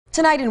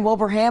Tonight in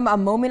Wilbraham, a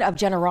moment of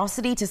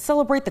generosity to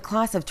celebrate the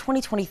class of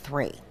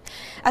 2023.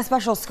 A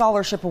special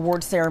scholarship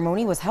award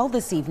ceremony was held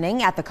this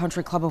evening at the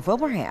Country Club of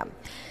Wilbraham.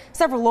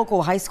 Several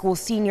local high school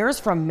seniors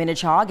from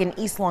Minnechaug and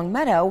East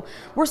Longmeadow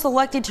were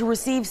selected to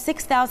receive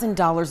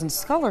 $6,000 in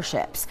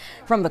scholarships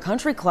from the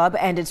Country Club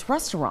and its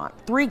restaurant,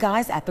 Three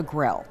Guys at the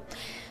Grill.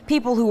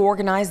 People who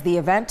organized the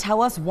event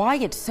tell us why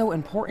it's so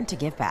important to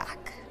give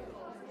back.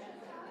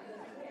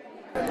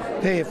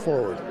 Pay it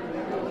forward,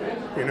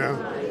 you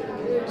know.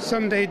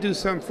 Someday do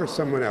something for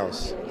someone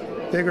else.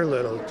 Big or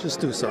little, just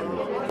do something.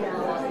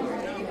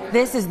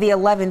 This is the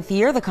 11th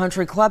year the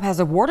Country Club has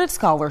awarded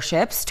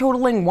scholarships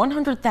totaling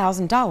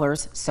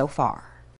 $100,000 so far.